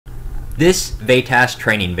This VATAS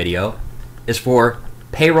training video is for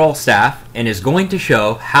payroll staff and is going to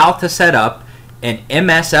show how to set up an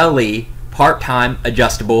MSLE part-time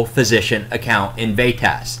adjustable physician account in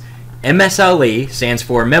VATAS. MSLE stands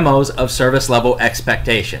for Memos of Service Level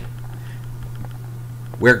Expectation.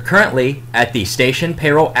 We're currently at the Station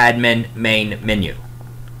Payroll Admin main menu.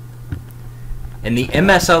 And the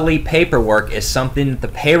MSLE paperwork is something that the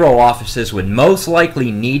payroll offices would most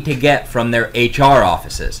likely need to get from their HR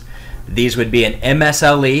offices. These would be an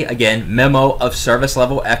MSLE, again, Memo of Service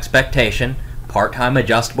Level Expectation, part-time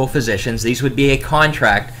adjustable physicians. These would be a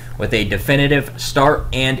contract with a definitive start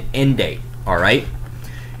and end date, all right?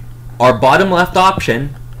 Our bottom left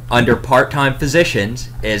option under part-time physicians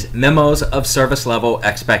is Memos of Service Level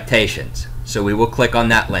Expectations. So we will click on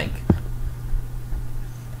that link.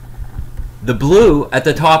 The blue at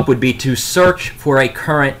the top would be to search for a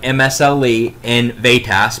current MSLE in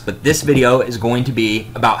VATAS, but this video is going to be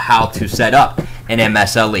about how to set up an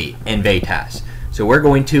MSLE in VATAS. So we're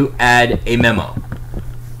going to add a memo.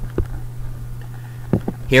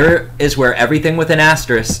 Here is where everything with an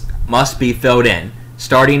asterisk must be filled in,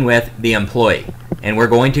 starting with the employee. And we're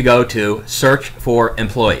going to go to search for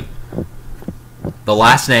employee. The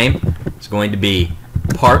last name is going to be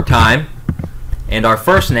part-time, and our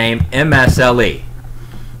first name, MSLE.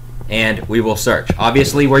 And we will search.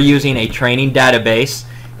 Obviously, we're using a training database,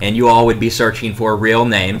 and you all would be searching for real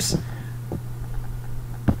names.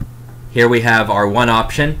 Here we have our one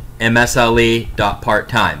option,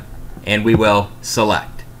 MSLE.parttime, and we will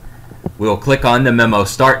select. We will click on the memo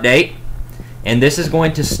start date, and this is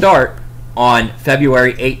going to start on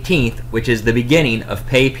February 18th, which is the beginning of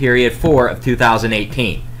pay period 4 of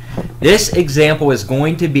 2018. This example is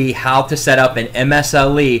going to be how to set up an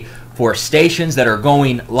MSLE for stations that are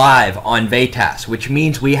going live on VATAS, which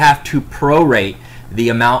means we have to prorate the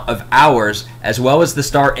amount of hours, as well as the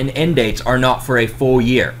start and end dates are not for a full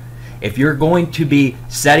year. If you're going to be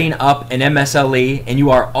setting up an MSLE and you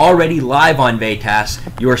are already live on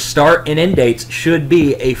VATAS, your start and end dates should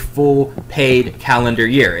be a full paid calendar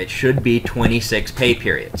year. It should be 26 pay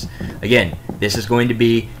periods. Again, this is going to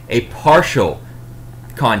be a partial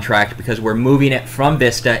contract because we're moving it from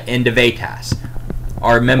Vista into VATAS.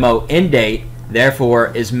 Our memo end date,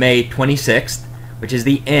 therefore, is May 26th, which is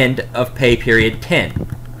the end of pay period 10.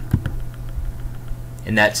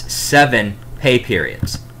 And that's 7 pay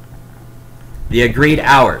periods. The agreed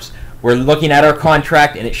hours. We're looking at our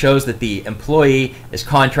contract, and it shows that the employee is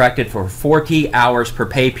contracted for 40 hours per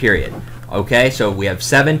pay period. Okay, so we have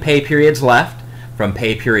 7 pay periods left from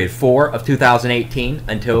pay period 4 of 2018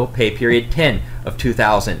 until pay period 10 of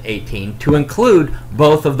 2018 to include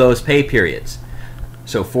both of those pay periods.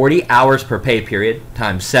 So 40 hours per pay period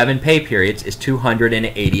times 7 pay periods is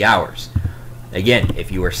 280 hours. Again,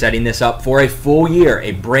 if you were setting this up for a full year,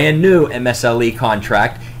 a brand new MSLE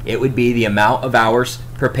contract, it would be the amount of hours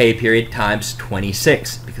per pay period times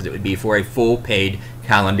 26, because it would be for a full paid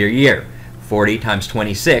calendar year. 40 times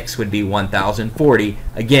 26 would be 1,040,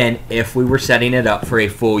 again, if we were setting it up for a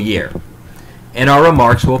full year. In our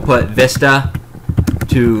remarks, we'll put Vista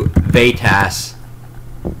to VATAS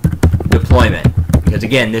deployment, because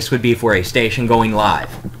again, this would be for a station going live.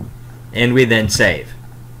 And we then save.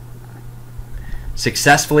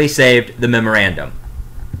 Successfully saved the memorandum.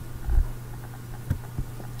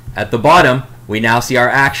 At the bottom, we now see our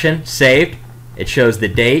action saved. It shows the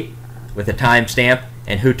date with a timestamp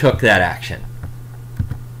and who took that action.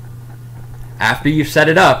 After you've set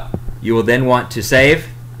it up, you will then want to save.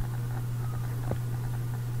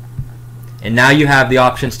 And now you have the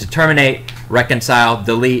options to terminate, reconcile,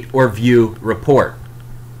 delete, or view report.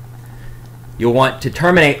 You'll want to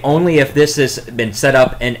terminate only if this has been set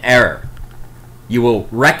up in error. You will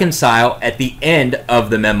reconcile at the end of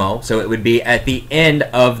the memo, so it would be at the end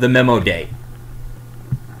of the memo date.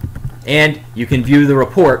 And you can view the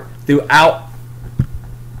report throughout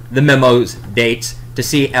the memo's dates to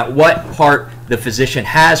see at what part the physician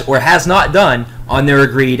has or has not done on their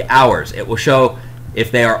agreed hours. It will show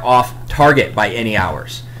if they are off target by any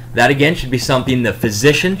hours. That again should be something the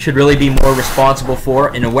physician should really be more responsible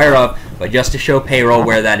for and aware of, but just to show payroll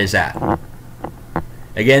where that is at.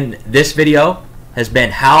 Again, this video has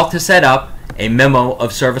been how to set up a memo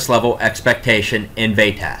of service level expectation in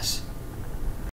VATAS.